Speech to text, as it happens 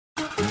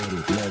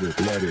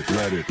let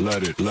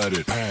it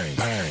bang,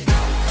 bang.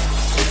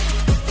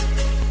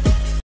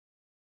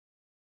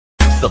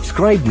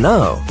 Subscribe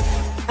now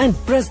and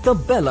press the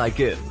bell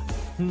icon.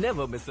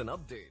 Never miss an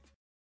update.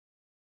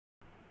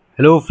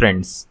 Hello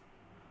friends,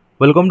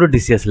 welcome to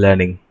DCS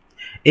Learning.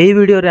 এই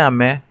ভিডিওরে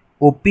আমি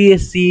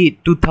OPSC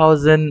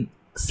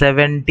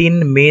 2017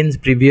 mains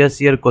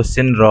previous year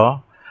question रो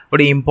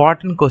गोटे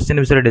important question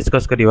विषय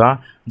discuss करिवा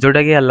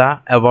जोटा कि हला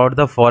about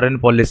the foreign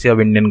policy of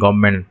Indian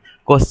government.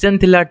 Question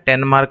थिला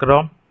 10 mark row.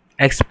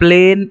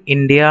 Explain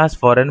India's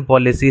foreign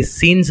policy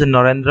since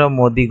Narendra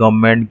Modi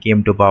government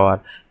came to power.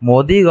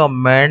 Modi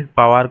government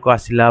power को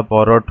आसिला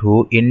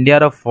परठू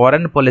India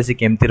foreign policy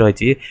केमती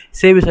रही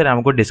से विषय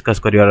हमको डिस्कस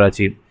करिवार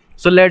अछि.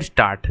 So let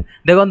start.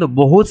 देखो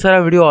बहुत सारा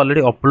वीडियो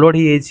ऑलरेडी अपलोड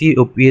ही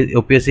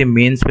ओपीएससी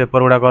मेन्स पेपर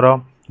गुड़ाक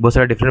बहुत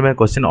सारा डिफरेंट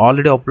क्वेश्चन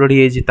ऑलरेडी अपलोड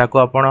ही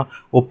आपड़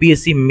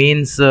ओपीएससी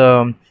मेन्स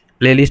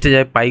प्लेलिस्ट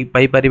जाए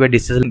पाई पारे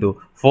discussion.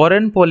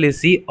 Foreign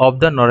policy of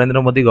the Narendra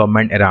Modi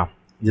government era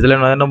जो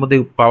नरेंद्र मोदी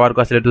पावर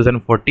को आसे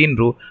 2014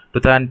 रु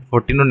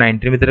 2014 रु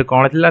 19 भितर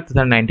कौन था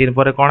 2019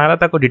 पर कौन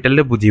है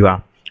डिटेल बुझा.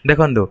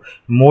 देखो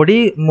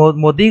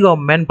मोदी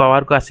गवर्नमेंट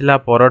पावर को आसला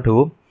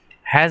परठू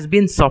has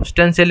been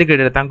substantially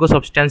credited तांको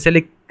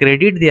substantially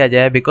क्रेडिट दिया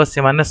जाए बिकॉज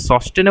से माने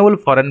सस्टेनेबल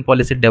फॉरेन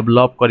पॉलिसी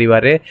डेवलप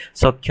करिवारे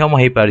सक्षम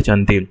होई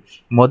पारछंती.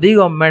 Modi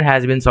government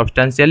has been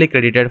substantially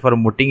credited for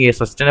मुटिंग A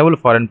sustainable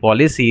foreign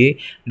policy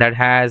that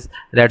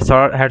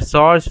had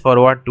surged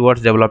forward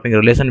towards developing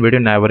relation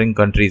between neighboring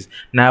countries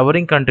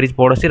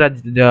पड़ोसी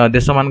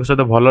देश मान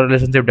सहित भल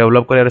रिलेशनशिप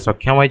डेवलप करिवारे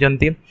सक्षम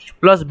होइचंती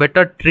प्लस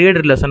बेटर ट्रेड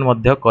रिलेशन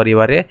मध्य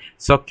करिवारे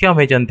सक्षम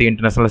होइचंती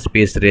इंटरनेशनल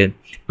स्पेस रे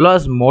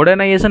प्लस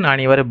मॉडर्नाइजेशन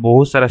आनिवारे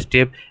बहुत सारा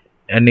स्टेप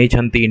नहीं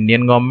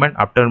Indian government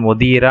after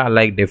Modi era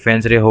like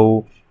defence रे हो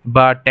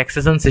बा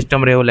टैक्सेशन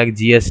सिस्टम रे हो लाइक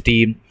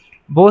जीएसटी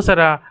बहुत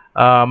सारा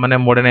माने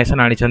मॉडर्नाइजेशन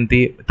आनी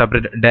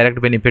डायरेक्ट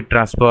बेनिफिट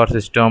ट्रांसफर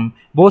सिस्टम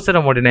बहुत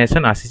सारा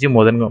मॉडर्नाइजेशन आसी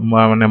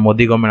माने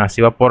मोदी गवर्नमेंट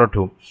आसीबा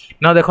परठू.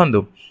 ना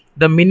देखंतु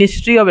the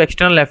ministry of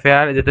external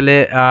affair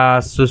जितले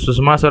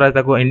सुषमा स्वराज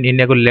ताको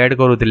इंडिया को लीड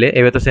करूथिले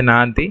एबे तो से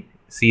नांती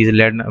सी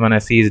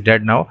इज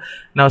डेड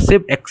नाउ से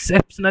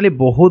एक्सेप्शनली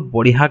बहुत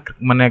बढ़िया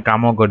माने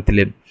काम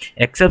करथिले.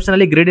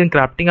 Exceptionally great in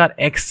crafting are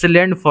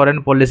excellent foreign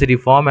policy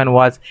reform and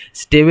was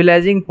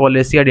stabilising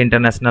policy eight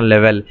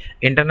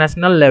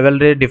international level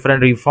रे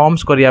डिफरेंट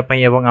रिफॉर्म्स करिया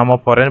पई एवं आम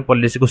फॉरेन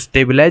पॉलिसी को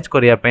स्टेबिलाइज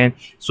करिया पई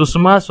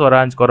सुषमा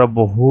स्वराज कर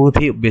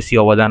बहुत ही बेसी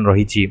अवदान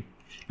रही.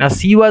 ना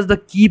she was the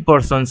key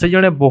person से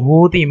जड़े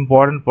बहुत ही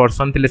इंपोर्टेंट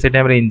पर्सन थे से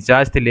टाइम रे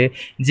इंचार्ज थे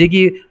जे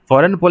कि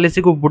फॉरेन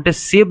पॉलिसी को गोटे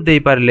सेप दे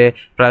पारे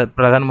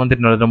प्रधानमंत्री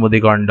नरेंद्र मोदी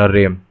को अंडर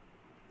रे.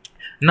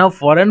 ना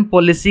फॉरेन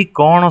पॉलिसी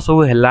कौन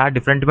सब है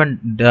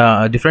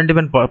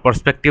डिफरेंट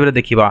पर्सपेक्टिव रे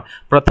देखिबा.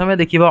 प्रथमे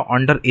देखिबा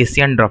अंडर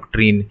एशियन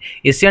डॉक्ट्रिन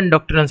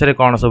अनुसार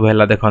कौन सब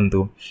है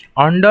देखंतु.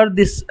 Under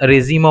this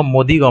regime of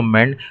Modi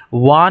government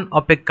one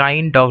of a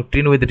kind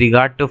doctrine with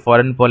regard to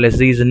foreign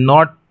policy is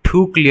not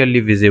to clearly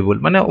visible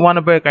माने one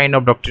of a kind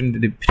of doctrine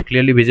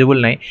clearly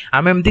visible नहीं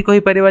आम एमती कहि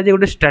परिबा जे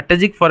गोटे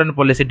strategic foreign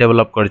policy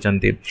develop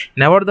करचंती.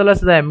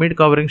 Nevertheless the एमिड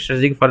covering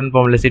strategic foreign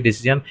policy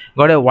decision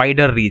गोटे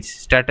wider reach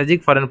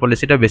strategic foreign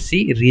policy टा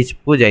बेसी reach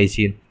को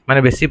जाइछि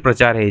माने बेसी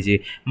प्रचार हेछि.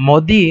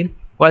 Modi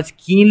was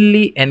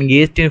keenly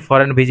engaged in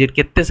foreign visit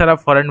केते सारा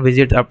फॉरेन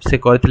विजिट आप से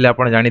करथिले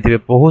आपण जानिथिबे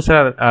बहुत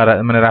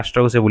सारा माने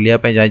राष्ट्र को से बुलिया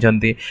पे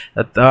जाइछंती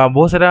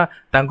बहुत सारा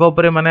तांको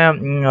ऊपर माने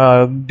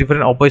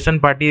डिफरेंट अपोजिशन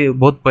पार्टी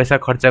बहुत पैसा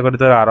खर्चा कर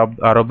तो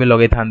आरोप भी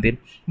लगे थांती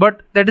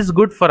but that is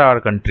good for our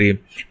country.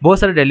 बहुत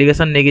सारा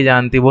डेलीगेशन नेकी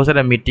जानती बहुत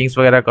सारा मीटिंग्स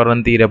वगैरह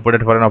करती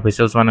रेपुटेड फॉरेन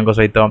ऑफिशियल्स मान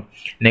सहित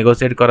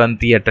नेगोशिएट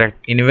करती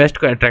इन्वेस्ट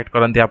को अट्रैक्ट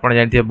करती. आपण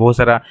जानिथिबे बहुत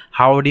सारा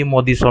हाउडी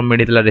मोदी समिट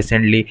मिलता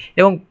रिसेंटली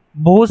एवं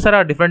बहुत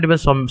सारा डिफरेंट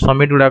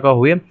समिट गुड़ाक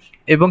हुए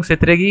एवं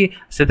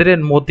से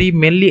मोदी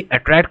मेनली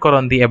अट्रैक्ट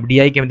करती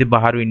एफडीआई केमती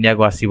बाहर इंडिया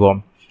को आसीबो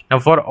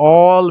for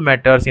all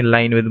matters in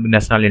line with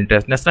national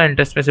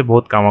interest में से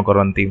बहुत काम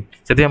करती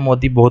से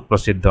मोदी बहुत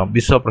प्रसिद्ध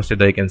विश्व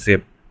प्रसिद्ध I can say.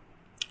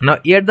 Now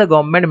yet the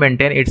government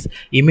maintain its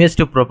image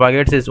to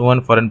propagate its own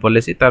foreign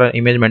policy. तार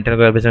इमेज मेंटेन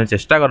करबे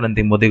चेष्टा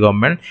करंती मोदी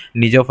गवर्नमेंट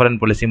निज फॉरेन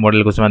पॉलिसी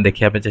मॉडल को से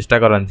देखिया पे चेष्टा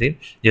करंती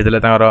जेतले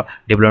तार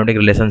डिप्लोमेटिक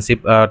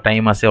रिलेशनशिप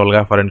टाइम आसे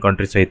अलगा फॉरेन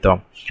कंट्री सहित.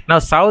 Now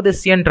South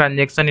Asian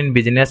transaction in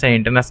business and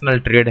international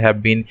trade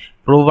have been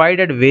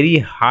provided very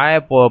high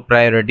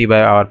priority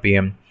by our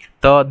PM.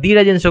 तो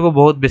दीटा जिनस को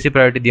बहुत बेसी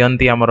प्रायोरिटी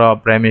दियंती हमर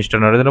प्राइम मिनिस्टर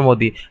नरेंद्र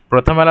मोदी.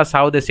 प्रथम है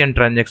साउथ एशियन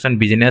ट्रांजेक्शन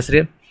बिजनेस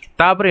रे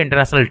तापर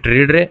इंटरनेशनल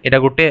ट्रेड रे एटा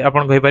गोटे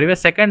आपन कहि परिबे.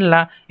 सेकंड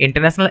ला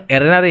इंटरनेशनल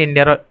एरेना रे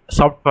इंडिया रो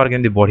सॉफ्ट पावर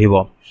केमती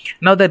बढ़िबो.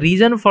 Now the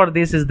reason for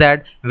this is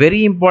that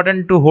very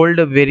important to hold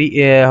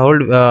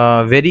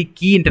very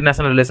की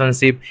international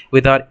relationship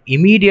with our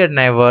immediate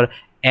neighbour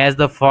as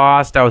the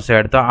fast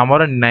outside. तो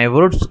आमर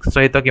नेबरहुड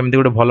सहित केमती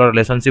गोटे भल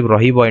रिलेशनशिप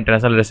रहिबो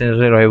इंटरनेशनल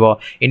रिलेशनशिप रहिबो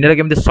इंडिया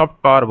केमती सॉफ्ट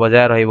पावर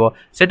बजाय रहिबो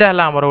सेटा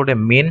हला आमर गोटे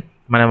मेन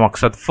माने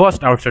मकसद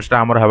फर्स्ट आउटसोर्सटा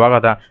आमर हवा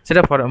कथा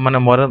सेटा माने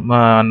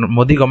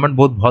मोदी गवर्नमेंट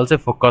बहुत भल से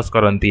फोकस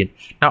करती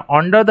ना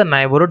under the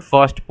neighbourhood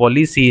first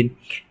policy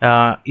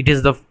it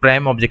is the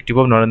prime objective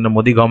of Narendra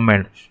Modi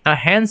government ना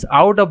hence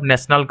out of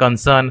national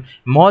concern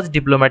much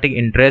diplomatic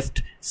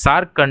interest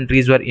SAARC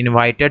countries were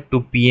invited to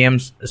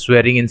PM's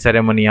swearing in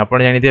ceremony आप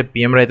जानते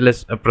PM रही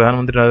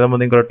प्रधानमंत्री Narendra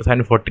Modi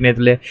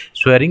 2014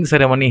 swearing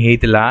ceremony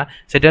होता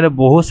से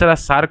बहुत सारा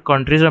SAARC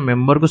countries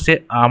member को से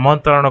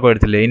आमंत्रण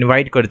करते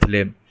इनवाइट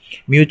करते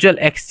म्यूचुअल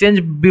एक्सचेंज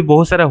भी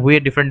बहुत सारा हुए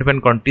डिफरेंट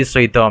कंट्रीज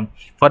सहित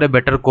फॉर ए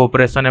बेटर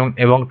कोऑपरेशन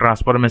एवं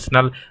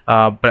ट्रांसफॉर्मेशनल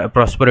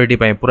प्रॉस्पेरिटी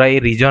पूरा ये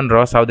रीजन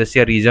रो साउथ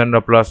एशिया रीजन रो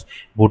प्लस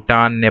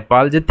भूटान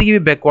नेपाल जी भी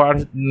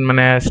बैकवर्ड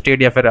माने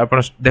स्टेट या फिर आप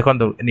देखो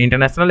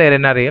इंटरनेशनल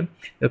एरेना रे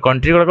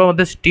कंट्री गुड़ाक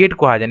मतलब स्टेट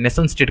कह जाए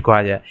नेशन स्टेट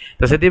कह जाए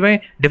तो से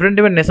डिफरेंट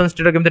नेशन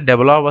स्टेट केमती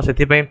डेभलप हम से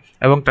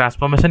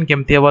ट्रांसफॉर्मेशन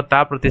केमती हम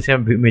ता प्रति से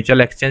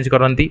म्यूचुअल एक्सचेंज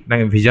करती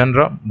विजन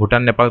रो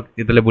भूटान नेपाल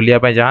जो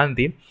बुलाया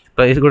जाती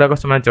तो इस गुड़ाक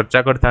से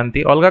चर्चा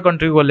करते अलग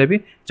कंट्री को गले भी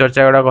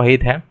चर्चा गुड़ाक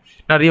होता है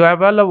ना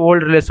revival of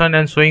old relation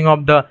and showing off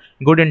the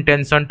good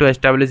intention to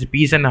establish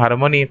piece and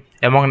harmony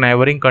among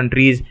neighboring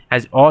countries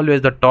has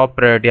always the top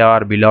priority of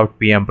our beloved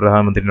PM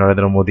Pradhan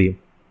Narendra Modi.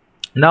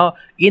 Now,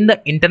 in the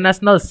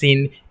international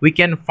scene, we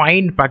can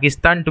find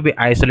Pakistan to be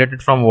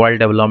isolated from world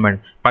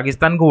development.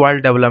 Pakistan को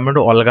world development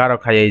अलगा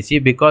रखा जाइए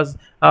because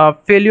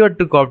failure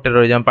to curb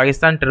terrorism.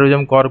 Pakistan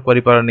terrorism कर्ब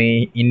करि पारनी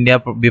India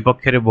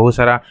विपक्ष रे बहुत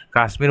सारा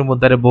काश्मीर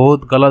मुद्दा रे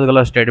बहुत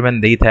गलत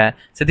स्टेटमेंट देई था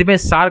सेति पे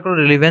सार्क रो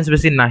रिलेवेंस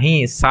बेसी नाही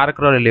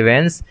सार्क रो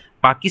रिलेवेंस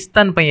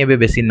पाकिस्तान पे एबे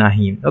बेसी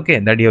नाही okay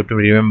that you have to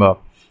remember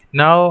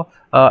now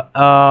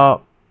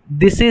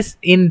this is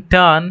in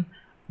turn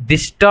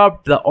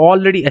disturbed the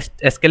already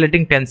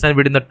escalating tension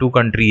between the two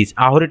countries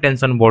आहरी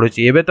tension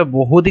बढ़ुची एबे तो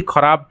बहुत ही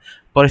खराब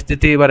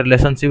परिस्थिति बा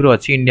रिलेशनशिप रो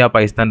अछि इंडिया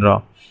पाकिस्तान रो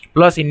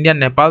प्लस इंडिया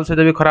नेपाल सहित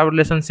भी खराब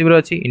रिलेशनशिप रो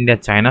अछि इंडिया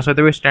चाइना सहित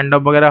भी स्टैंड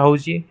अप वगैरह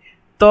होउची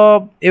तो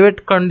एबे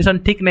कंडीशन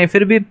ठीक नहीं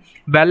फिर भी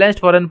बैलेंस्ड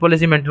फॉरेन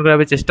पॉलिसी मेंटेन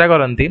करबे चेष्टा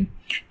करंती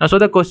so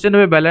the question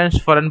way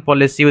balanced foreign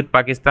policy with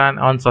Pakistan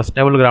on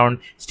sustainable ground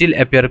still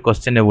appear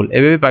questionable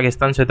एबे भी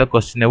पाकिस्तान सहित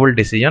क्वेश्चनेबल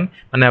डिसीजन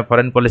माने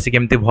फॉरेन पॉलिसी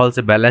केमती भल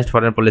से बैलेंस्ड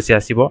फॉरेन पॉलिसी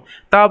आसीबो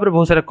ता ऊपर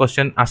बहुत सारा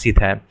क्वेश्चन आसी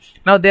था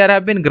now there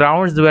have been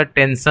grounds where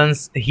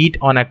tensions heat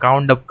on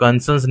account of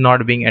concerns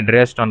not being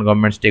addressed on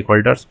government stake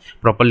holders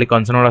properly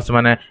concern वाला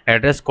माने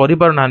एड्रेस करि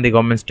पार नांदी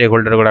गवर्नमेंट स्टेक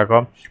होल्डर गुडा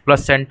को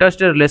प्लस सेंटर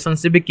स्टेट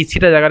रिलेशनशिप भी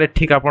किछिटा जगह रे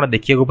ठीक आपण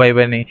देखिए को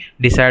पाइबे नहीं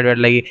डिसाइडेड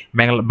लगी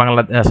बांग्ला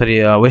सॉरी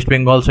वेस्ट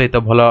बंगाल सहित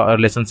भल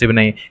रिलेशनशिप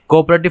नहीं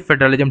कोऑपरेटिव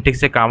फेडरलिज्म ठीक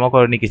से काम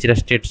करनी किसी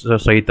स्टेट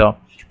सहित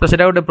तो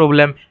सेटा गोटे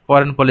प्रोब्लेम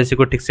फॉरेन पॉलिसी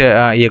को ठीक से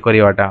ये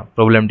करवाटा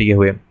प्रोब्लेम टी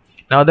हुए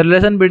Now the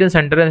relation between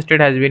center and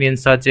state has been in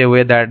such a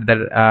way that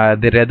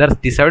they rather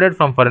decided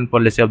from foreign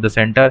policy of the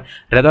center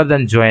rather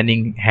than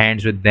joining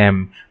hands with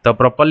them. तो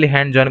properly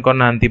hand join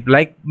करना हंती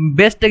like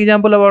best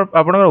example of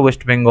आपनकर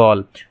waste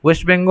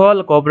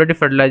Bengal cooperative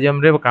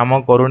federalism रे काम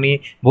करूनी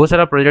बहुत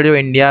सारा project जो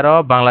India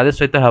रो बांग्लादेश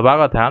सहित हवा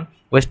कथा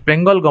वेस्ट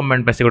बंगाल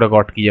गवर्नमेंट पे से गोटा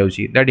अटकी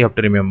जाउची that you have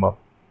to remember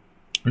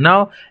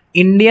Now,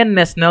 Indian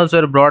nationals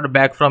were brought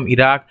back from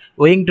Iraq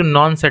owing to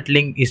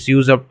non-settling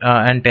issues of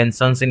and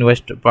tensions in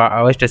West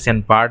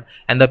Asian part,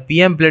 and the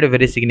PM played a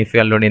very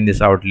significant role in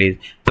this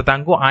outreach. तो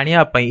तांको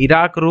आनिया पई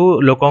Iraq रु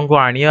लोकों को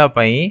आनिया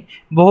पई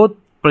बहुत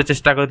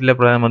प्रचेष्टा करथिले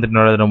प्रधानमंत्री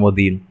Narendra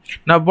Modi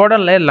now but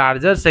on a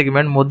larger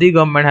segment Modi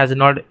government has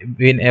not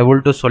been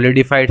able to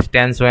solidify its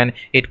stance when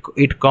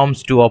it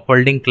comes to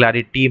upholding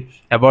clarity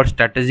about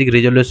strategic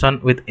resolution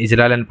with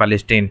Israel and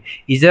Palestine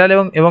Israel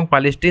एवं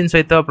Palestine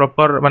सहित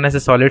proper माने से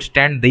solid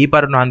stand देई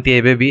पार नांती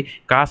एबे भी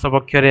का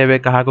सपक्ष रे एबे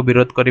कहा को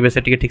विरोध करिवे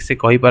से ठीक से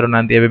कहि पार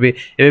नांती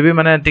एबे भी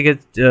माने ठीक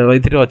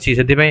इथिरे अछि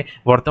सेति पई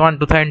वर्तमान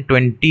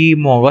 2020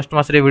 मो अगस्त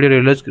मास रे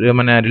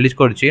वीडियो रिलीज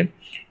करछि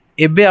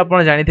एबे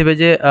आपण जानिथिबे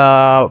जे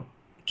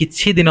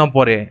किछि दिन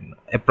परे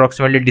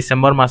एप्रोक्सीमेटली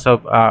डिसेंबर मास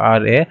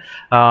रे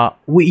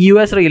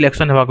यूएस रो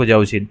इलेक्शन होवा को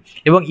जाउछि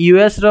एवं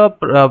यूएस रो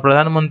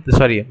प्रधानमंत्री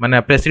सॉरी माने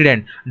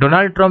प्रेसिडेंट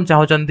डोनाल्ड ट्रम्प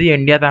चाहउचंती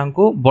इंडिया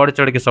तांको बड़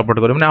चढ़ के सपोर्ट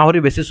करू माने आहुरी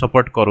बेसी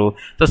सपोर्ट करू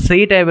तो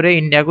सेही टाइम रे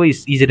इंडिया को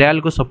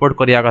इजराइल को सपोर्ट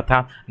करिया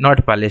कथा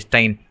not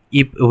Palestine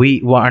if we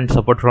want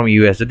support from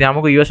US जदि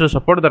हमको US रो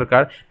सपोर्ट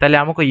दरकार ताले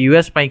हमको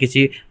US पई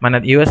किछि माने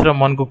US रो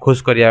मन को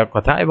खुश करिया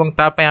कथा एवं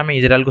ता पई हम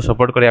इजराइल को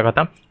सपोर्ट करिया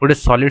कथा गोटे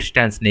सॉलिड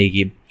स्टैंस नै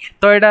की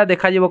तो एटा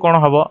देखा जीवो कोन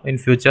हबो in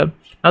future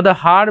now the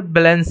hard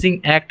balancing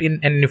act in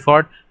an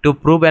effort to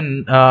prove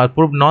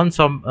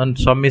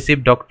non-submissive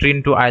doctrine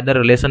to either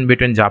relation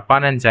between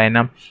Japan and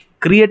China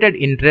created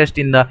interest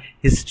in the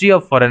history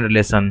of foreign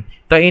relation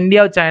तो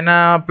India और China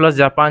plus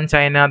Japan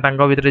China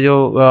तांको भीतर जो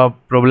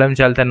problem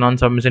चलता है non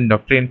submission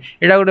doctrine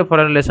एटा गोटे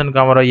foreign relation को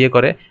हमर ये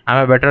करे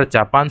आमे बेटर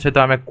जापान सहित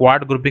आमे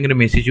क्वाड ग्रुपिंग रे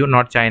मिसिजु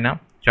नॉट चाइना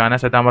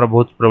सहित हमर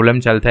बहुत प्रॉब्लम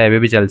चलता है एबे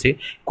भी चलछि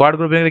क्वाड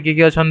ग्रुपिंग रे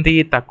की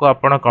अछंती ताको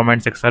आपण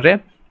कमेंट सेक्शन रे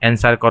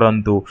आंसर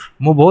करंतु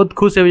मु बहुत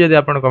खुश हेबि जदि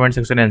आपण कमेंट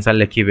सेक्शन रे आंसर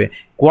लिखिबे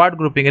क्वाड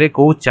ग्रुपिंग रे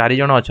को 4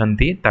 जण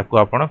अछंती ताको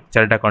आपण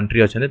 4टा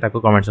कंट्री अछंती ताको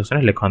कमेंट सेक्शन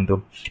रे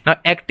लिखंतु ना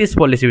एक्टिस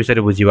पॉलिसी विषय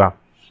रे बुझिबा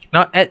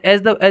Now,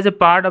 as a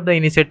part of the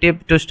initiative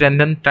to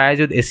strengthen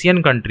ties with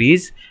Asian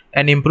countries,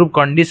 and improve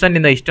condition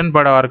in the eastern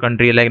part of our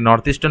country, like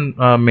northeastern,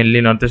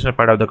 mainly northeastern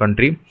part of the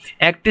country.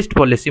 Activist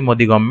policy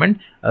Modi government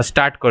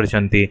start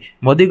करछंती.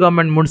 Modi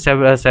government moved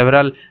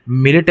several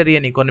military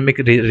and economic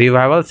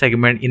revival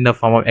segment in the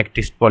form of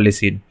activist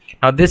policy.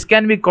 Now this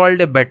can be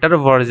called a better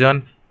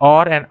version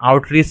or an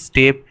outreach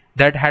step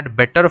that had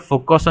better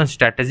focus on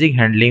strategic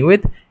handling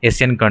with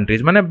Asian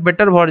countries. माने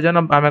better version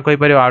of आमे कोई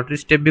परिवा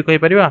outreach step भी कोई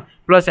परिवा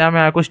plus आमे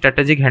आको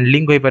strategic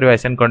handling कोई परिवा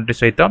Asian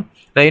countries सहित.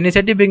 The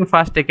initiative being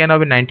first taken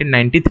up in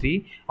 1993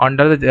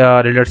 under the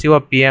leadership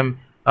of PM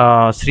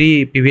Sri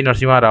PV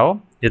Narasimha Rao,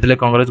 जेतले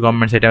Congress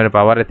government से टाइम रे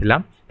पावर रे थिला.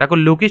 ताको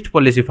Look East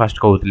policy fast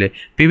कहउतले.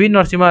 PV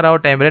Narasimha Rao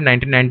time रे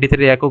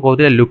 1993 याको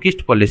कहउतले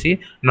Look East policy.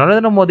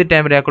 Narendra Modi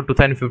time रे याको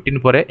 2015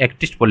 परे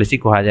एक्टिस्ट पॉलिसी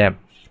कहा जाय.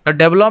 The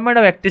development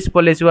of activist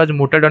policy was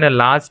mooted on a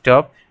large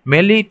step,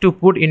 mainly to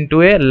put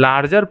into a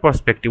larger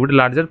perspective. ଗୋଟେ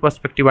larger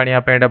perspective आनिया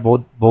पे एटा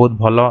बहुत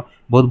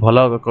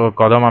भलो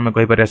कदम आमे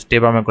कहि परिया,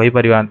 स्टेप आमे कहि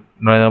परिया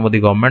नरेंद्र मोदी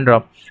गवर्नमेंट रो.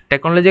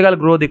 Technological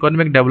growth,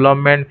 economic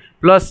development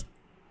plus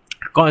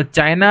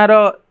China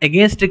रो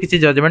अगेंस्ट किसी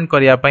जजमेंट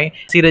करिया पई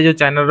सी रे जो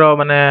चाइना रो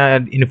माने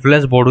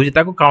इन्फ्लुएंस बढ़ू छी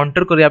ताको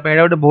काउंटर करिया पई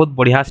एटा बहुत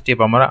बढ़िया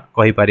स्टेप हमरा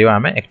कहि परिया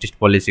आमे एक्टिस्ट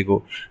पॉलिसी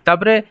को.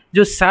 तापरे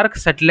जो सार्क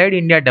सैटेलाइट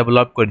इंडिया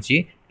डेवलप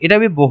करची एटा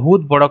भी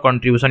बहुत बड़ा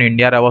कंट्रीब्यूशन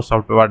इंडिया रा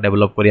सॉफ्टवेयर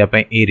डेवलप करिया पई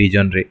ए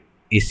रीजन रे,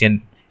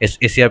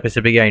 एशिया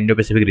पैसिफिक या इंडो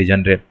पैसिफिक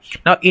रीजन रे.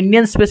 Now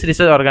Indian space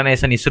research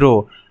organisation ISRO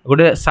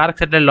गोटे सार्क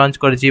सैटेलाइट लॉन्च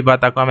करची बा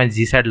ताको हमें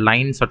जीसैट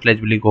लाइन सैटेलाइट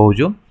बोली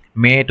कहूजु.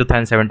 मे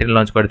 2017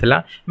 लॉन्च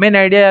करथिला. मेन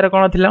आईडिया यार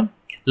कोन थिला?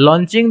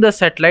 Launching the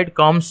satellite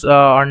comes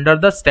under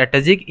the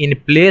strategic in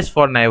place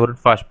for neighborhood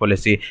first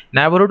policy.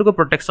 Neighborhood को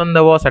protection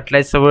देवो,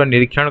 satellite सब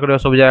निरीक्षण करियो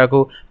सब जगह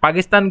को,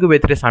 पाकिस्तान को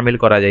बेतरे शामिल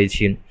करा जाई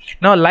छी.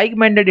 Now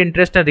like-minded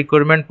interest and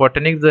requirement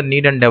pertaining to the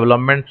need and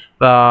development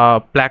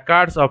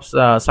placards of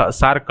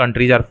SAARC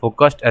countries are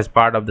focused as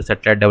part of the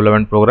satellite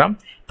development program.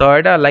 तो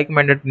एटा लाइक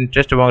माइंडेड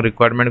इंटरेस्ट और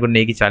रिक्वायरमेंट को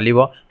लेकिन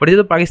चलो. बट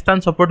जो पाकिस्तान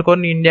सपोर्ट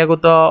कर इंडिया को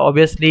तो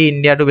obviously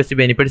India to बेसी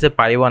बेनिफिट से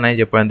पाइबो ना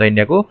जे पर्यंत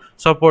इंडिया को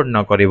सपोर्ट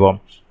न करिवो.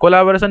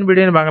 Collaboration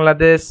between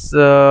Bangladesh,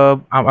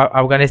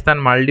 Afghanistan,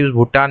 Maldives,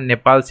 Bhutan,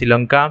 Nepal,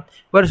 Sri Lanka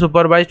were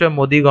supervised bye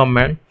Modi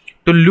government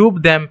to loop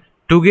them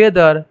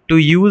together to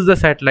use the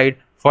satellite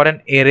for an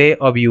array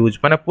of use.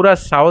 माने पूरा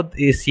साउथ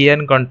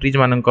एशियन कंट्रीज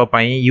मानक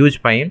पई यूज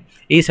पई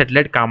ए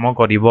सैटेलाइट काम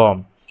करिवो,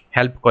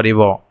 हेल्प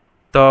करिवो.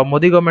 तो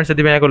मोदी गवर्नमेंट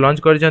से लॉन्च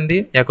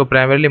कर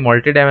प्राइमरली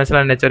मल्टी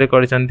डायमेंशनल नेचर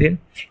कर.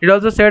 It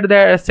also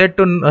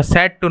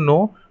set to know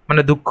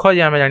माने दुख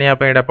जे आम जाना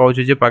पाऊँ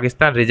जे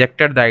Pakistan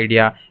rejected the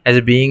idea as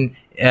being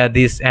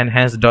this and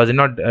hence does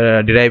not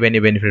derive any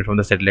benefit from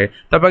the satellite.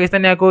 तो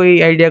पाकिस्तान या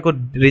आइडिया को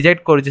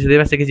रिजेक्ट कर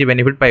किसी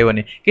बेनिफिट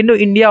पाइबनी, किंतु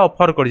इंडिया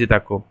ऑफर कर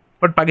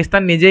बट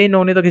पाकिस्तान निजे ही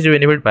नौनी तो किसी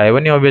benefit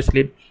पाइबनी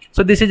obviously.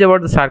 So this is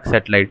about the SAARC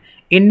satellite.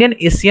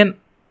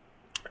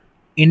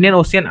 Indian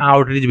ocean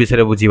outreach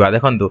विषय बुझा.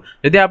 देखो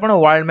जदि आप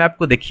वर्ल्ड मैप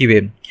को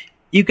देखिए,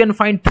 you can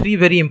find 3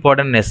 very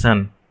important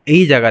nation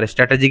यही जगह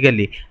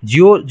स्ट्राटेजिकली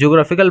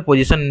जियोग्राफिकल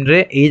पोजिशन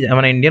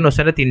माने इंडियन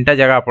ओशन रे 3टा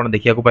जगह आप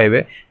देखा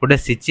पाइबे. गोटे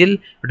सिचिल,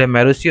 गोटे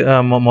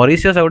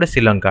मॉरिशस और गोटे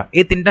श्रीलंका.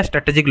 ये 3टा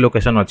स्ट्राटेजिक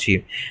लोकेशन अच्छी.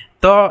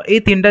 तो ये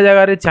 3टा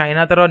जगह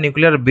चाइना तार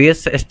न्यूक्लियर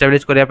बेस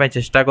एस्टाब्लिश करने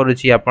चेष्टा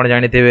करुच्ची. आप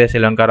जानते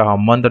श्रीलंकार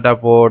हम्बनतोटा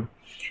पोर्ट.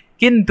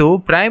 किंतु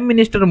प्राइम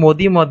मिनिस्टर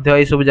मोदी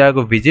मध्य सब जगह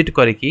को विजिट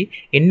करके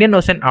इंडियन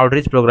ओशन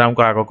आउटरीच प्रोग्राम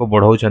को आगे को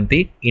बढ़ाऊँ.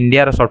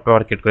 इंडिया सॉफ्टवेयर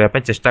मार्केट करने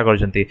चेष्टा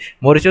कर.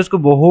 मॉरिशस को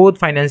बहुत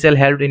फाइनेंशियल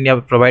हेल्प इंडिया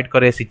प्रोवाइड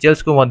करे,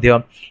 सिचेल्स को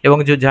मध्य,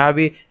 एवं जो जहाँ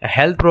भी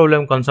हेल्थ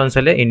प्रॉब्लम कंसर्न्स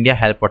हेले इंडिया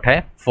हेल्प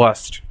पठाए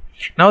first.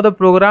 Now the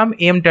program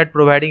aimed at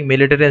providing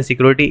military and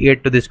security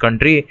aid to this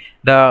country.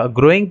 The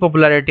growing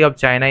popularity of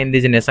China in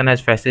this nation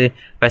has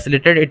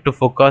facilitated it to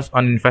focus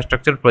on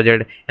infrastructure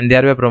project and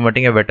thereby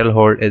promoting a better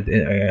hold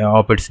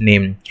of its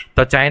name.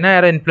 तो China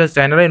यार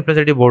influence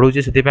eighty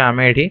बढ़ुची से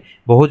आम ये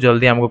बहुत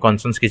जल्दी आमको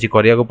कनसर्न्स किसी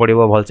करिया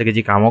पड़ो, भलसे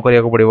किसी काम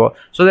करिया पड़ो,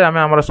 सो दैट आम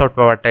आम सॉफ्ट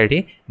पावरटा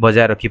ये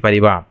बजाय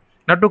रखिपर.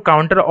 Now to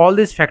counter all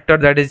these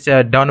factors that is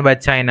done by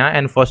China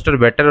and foster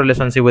better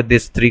relationship with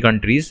these 3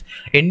 countries,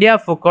 India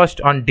focused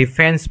on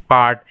defense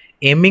part,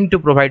 aiming to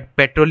provide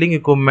patrolling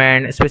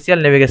equipment,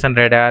 special navigation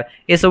radar.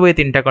 ये सब ये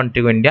 3टा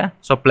country को India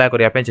supply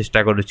करने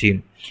चेष्टा करुच्ची.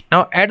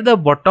 Now at the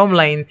bottom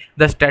line,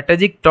 the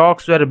strategic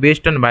talks were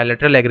based on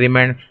bilateral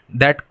agreement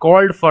that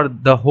called for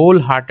the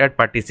wholehearted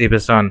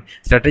participation.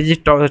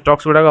 Strategic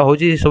talks गुड़ाक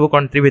हूँ सब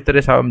country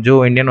भितर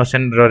जो इंडियन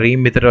ओशन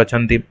रिम भितर अच्छा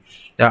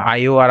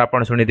IOR आप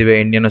शुणिथे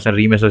इंडियन ओशन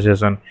रिम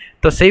एसोसिएशन.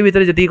 तो से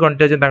भितर जी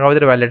कंट्री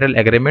अच्छे बायलैटरल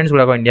एग्रीमेंट्स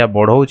गुड़ाक इंडिया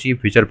बढ़ाऊँ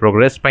फ्यूचर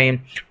प्रोग्रेस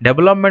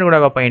डेवलपमेंट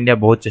गुड़ाक इंडिया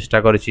बहुत चेष्टा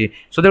करुच्ची.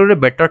 So that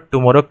better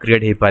tomorrow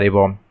create हो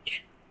पार.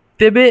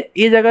 तेबे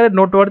ये जगह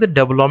नोटवर्थ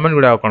डेवलपमेंट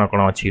गुड़ाक कौन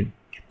कौन अच्छी.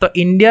 तो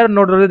इंडिया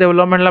नोटवर्थ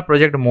डेवलपमेंट है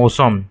प्रोजेक्ट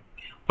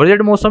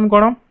मौसम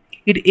कौन?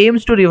 It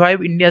aims to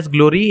revive India's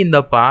glory in the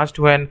past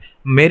when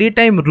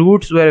maritime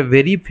routes were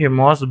very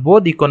famous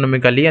both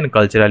economically and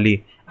culturally.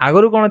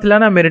 आगुरी कौन थी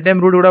ना मेरीटाइम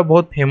रूट गुड़ा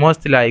बहुत फेमस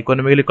था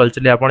इकोनॉमिकली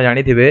कल्चरली. आप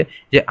जानते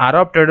जे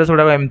अरब ट्रेडर्स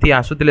गुड़ाक एमती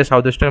आसुले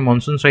साउथ ईस्टर्न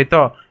मनसून सहित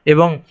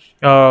एवं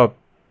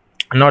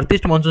नॉर्थ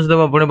ईस्ट मनसून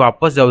सहित पुणी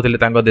वापस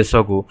जाऊे देश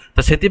को.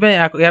 तो से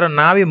यार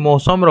ना भी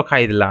मौसम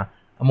रखाई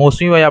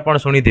मौसुमी वायु आप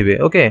शुणी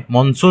ओके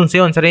मनसून से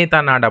अनुसार ही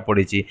नाटा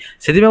पड़ी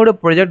से गोटे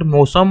प्रोजेक्ट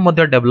मौसम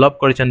डेवलप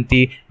कर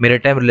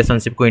मेरीटाइम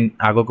रिलेशनशिप को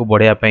आग को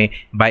बढ़ाई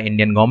by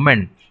Indian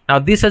government. Now,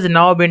 this has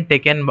now been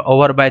taken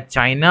over by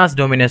China's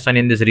domination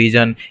in this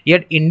region.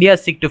 Yet, India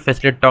seek to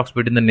facilitate talks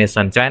between the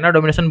nation. China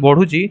domination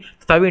बढ़ुची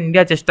तथापि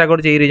India चेष्टा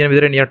कर reason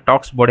भितर near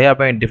talks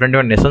बढ़ाई different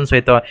nation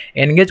सहित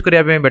engage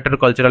करने better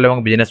cultural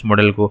और business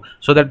model को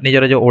so that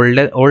निजर जो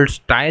ओल्ड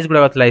टाइज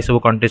गुड़ाक था सब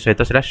कंट्री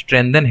सहित से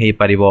स्ट्रेंथन हो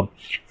पार.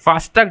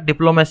 फास्ट ट्रैक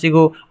डिप्लोमेसी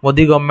को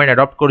मोदी गवर्नमेंट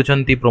अडॉप्ट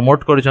कर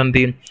प्रमोट कर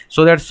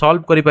सो दैट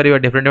सॉल्व कर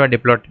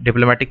डिफरेंट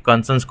डिप्लोमेटिक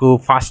कंसर्न्स को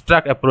फास्ट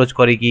ट्रैक अप्रोच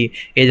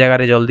करके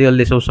जगह जल्दी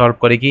जल्दी सब सॉल्व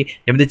करके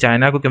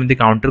चाइना को केमती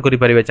काउंटर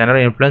करेंगे चाइनार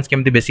इन्फ्लुएंस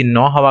केमती बेसी न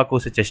हवा को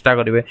से चेष्टा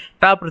करेंगे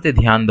प्रति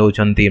ध्यान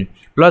दौरान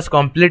प्लस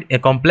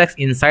कम्प्लेक्स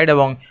इनसाइड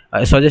एवं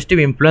सजेस्टिव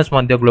इन्फ्लुएंस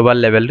ग्लोबल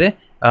लेवल रे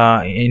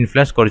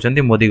इन्फ्लुएंस कर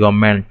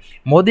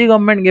Modi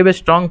government gave a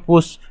strong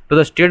push to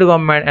the state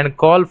government and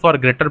call for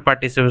greater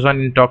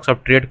participation in talks of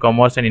trade,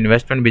 commerce and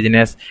investment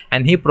business,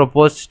 and he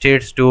proposed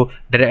states to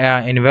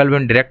involve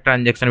in direct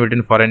transaction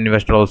between foreign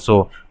investor also.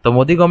 तो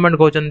Modi government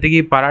कहते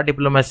कि पारा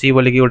diplomacy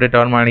बोलिकी गोटे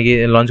term आनिकी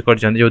launch कर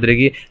जो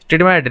कि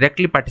state मैंने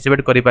directly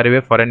participate करेंगे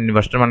फॉरेन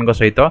इन्वेस्टर मान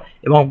सहित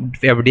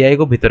एफडीआई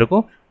को भीतर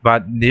को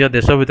निज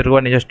देश भीतर को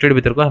निज स्टेट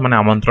भीतर को मैंने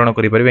आमंत्रण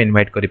करेंगे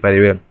इनवाइट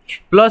करेंगे.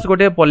 प्लस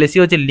गोटे पॉलिसी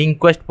अच्छे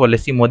लिंक्वेस्ट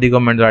पॉलिसी मोदी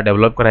गवर्नमेंट द्वारा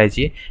डेवलप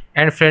कराई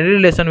and friendly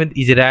relation with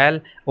Israel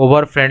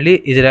over friendly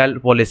Israel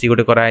policy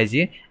गोटे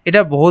कराई.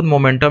 यहाँ बहुत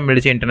मोमेंटम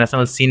मिली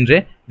इंटरनेशनल सीन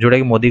रे जोटा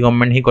कि मोदी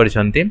गवर्नमेंट ही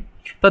करछंती.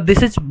 तो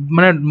दिस इज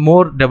माने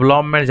मोर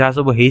डेवलपमेंट जहाँ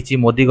सब होती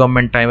मोदी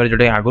गवर्नमेंट टाइम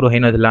जोटा आगुरी होई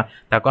नथिला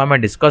ताको आमे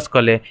डिस्कस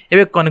कले.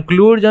 एबे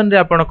कंक्लूजन रे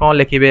आपण कोन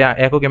लिखिबे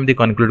याको केमती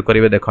कंक्लूड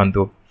करिवे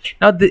देखंतु.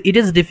 Now it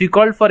is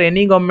difficult for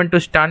any government to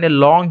stand a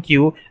long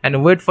queue and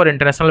wait for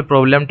international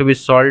problem to be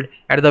solved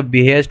at the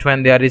behest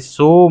when there is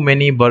so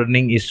many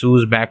burning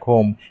issues back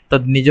home. तो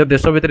निज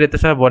देश भीतर एत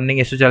सारा burning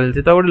issue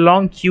चलती तो गोटे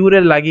lung Q रे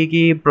लगी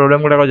कि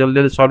प्रोब्लेम गुड़ाक जल्दी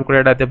जल्दी सॉल्व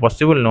कराटा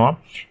पॉसिबल नुह.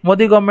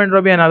 मोदी गवर्नमेंट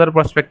रो भी अनदर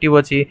पर्सपेक्टिव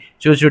अच्छी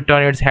choose to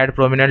turn its head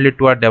prominently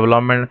toward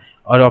development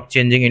और ऑफ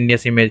चेंजिंग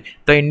इंडियास इमेज.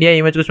 तो इंडिया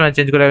इमेज को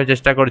चेंज कराया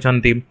चेष्टा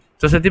करछंती.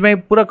 तो से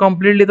पूरा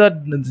कम्प्लीटली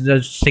तो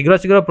शीघ्र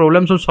शीघ्र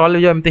प्रोब्लेम सब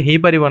सल्व हो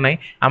पार ना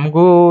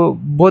आमको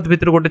बहुत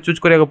भीतर गोटे चूज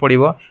करा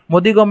पड़ो.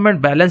 मोदी गवर्नमेंट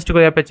बैलेंस्ड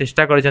करने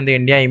चेष्टा कर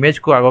इंडिया इमेज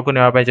को आग को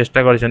नापी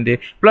चेष्टा कर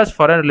प्लस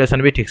फॉरेन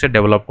रिलेशन भी ठीक से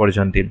डेवलप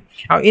कर.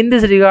 In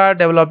this regard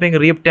developing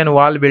rift and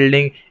wall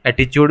building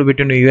attitude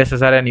between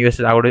USSR and US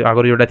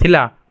आगुरी जोटा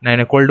थिला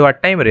ना कोल्ड वार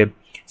टाइम रे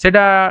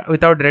सेटा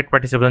विदाउट डायरेक्ट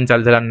पार्टिसिपेशन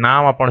चलता.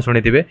 नाम आप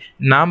शुणी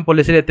नाम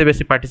पॉलिसी एत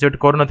बेसी पार्टिसिपेट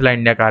करूना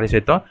इंडिया काहारी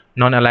सहित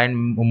नॉन अलाइंड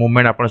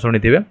मूवमेंट आप शुणी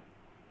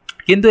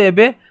किंतु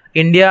एबे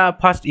इंडिया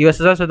फास्ट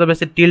यूएसएसआर सहित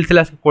बेस टिल्ट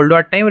थिला कोल्ड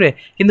वार टाइम रे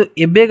किंतु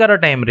एबेकार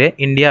टाइम रे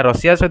इंडिया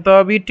रशिया सहित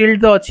भी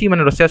टिल्ट तो अच्छी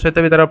माने रशिया सहित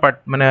भी तार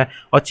माने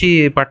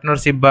अच्छी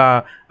पार्टनरशिप बा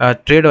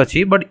ट्रेड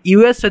अच्छी बट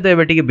यूएस सहित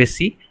एबे टिके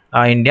बेसी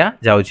इंडिया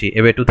जाउची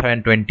एबे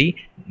 2020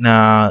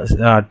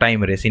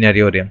 टाइम रे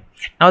सिनेरियो रे.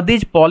 Now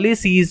these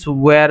policies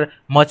were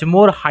much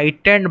more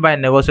heightened by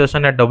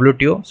negotiation at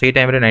WTO say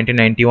time रे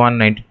 1991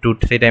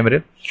 92 say time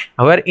रे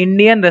where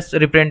Indian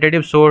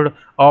representatives showed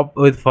up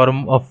with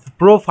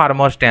pro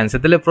farmer stance.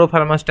 सेतले pro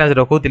farmer stance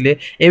रखुतिले.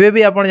 एबे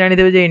भी आपण जानि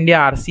देबे जे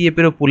इंडिया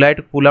आरसीईपी रो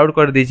pull out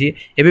कर दीची.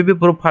 एबे भी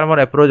pro farmer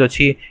अप्रोच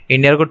अछि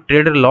इंडिया को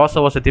ट्रेड लॉस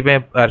हो सेति पे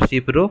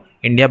आरसीईपी रो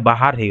इंडिया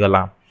बाहर ही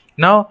गला.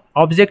 Now,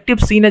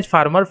 objectives seen as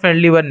farmer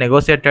friendly were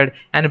negotiated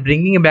and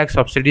bringing back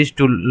subsidies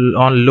to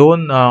on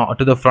loan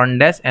to the front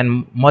desk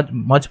and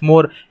much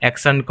more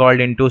action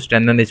called in to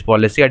strengthen this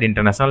policy at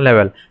international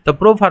level. The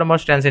pro farmer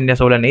stance India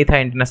सोला नहीं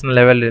था international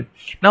level.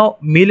 Now,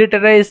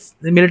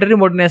 military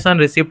modernization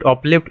received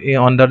uplift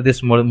under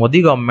this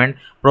Modi government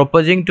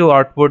proposing to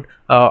output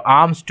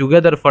arms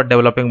together for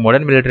developing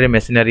modern military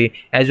machinery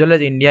as well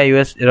as India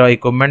US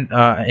equipment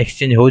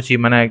exchange होची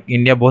माने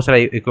India बहुत सारा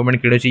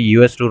equipment किणुची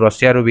US रू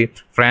Russia रू भी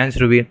France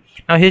रू भी.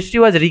 Now history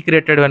was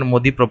recreated when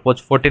Modi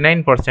proposed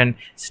 49%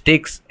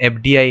 stakes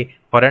FDI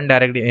foreign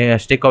direct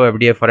stake of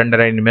FDI foreign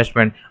direct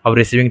investment of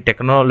receiving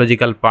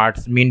technological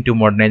parts mean to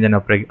modernize and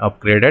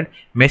upgraded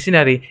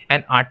machinery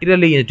and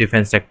artillery in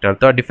defense sector.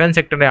 तो defense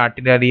sector में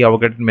artillery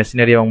upgraded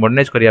machinery और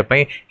modernize करिया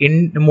पाई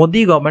in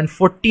Modi government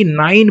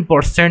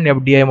 49%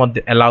 FDI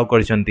मध्ये allow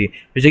करिसंती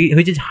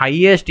which is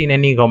highest in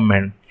any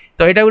government.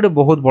 तो यहाँ गोटे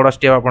बहुत बड़ा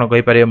स्टेप आप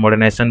कहींपर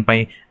मॉडर्नाइजेशन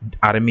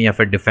आर्मी या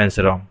फिर डिफेन्स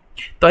रो.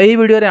 तो यही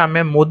वीडियो रे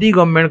आमे मोदी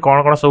गवर्नमेंट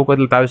कौन कौन सब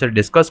कहते विषय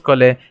डिस्कस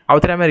कले आउ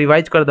थे आम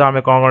रिवाइज करदे आम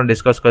कौन कौन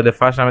डिस्कस करदे.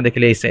 फास्ट आम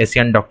देखिले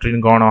एशियन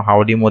डॉक्ट्रिन कौन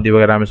हाउडी मोदी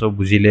वगैरह आम सब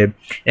बुझिले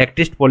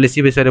एक्टिस्ट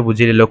पॉलिसी विषय में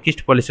बुझिले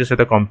लोकिस्ट पॉलिसी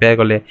सहित कंपेयर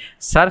कले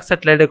सार्क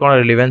सैटेलाइट कौन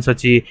रिलेवेंस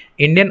अच्छी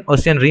इंडियन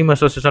ओशियन रिम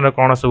एसोसिएशन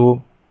कौन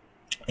सब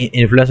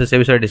इन्फ्लुएंस से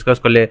विषय डिस्कस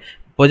कले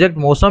प्रोजेक्ट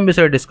मौसम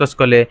विषय डिस्कस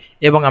कले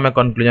एवं आम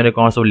कनक्लूजन में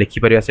कौन सब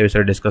लिखिपर से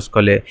विषय डिस्कस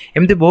कले.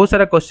 एमती बहुत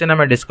सारा क्वेश्चन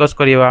आम डिस्कस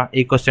करवा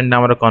ये क्वेश्चन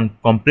आम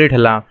कंप्लीट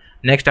है.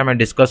 नेक्स्ट आम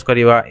डिस्कस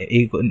करवा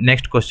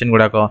next question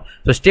गुड़ाक.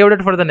 So stay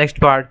update for the next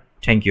part.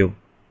 Thank you.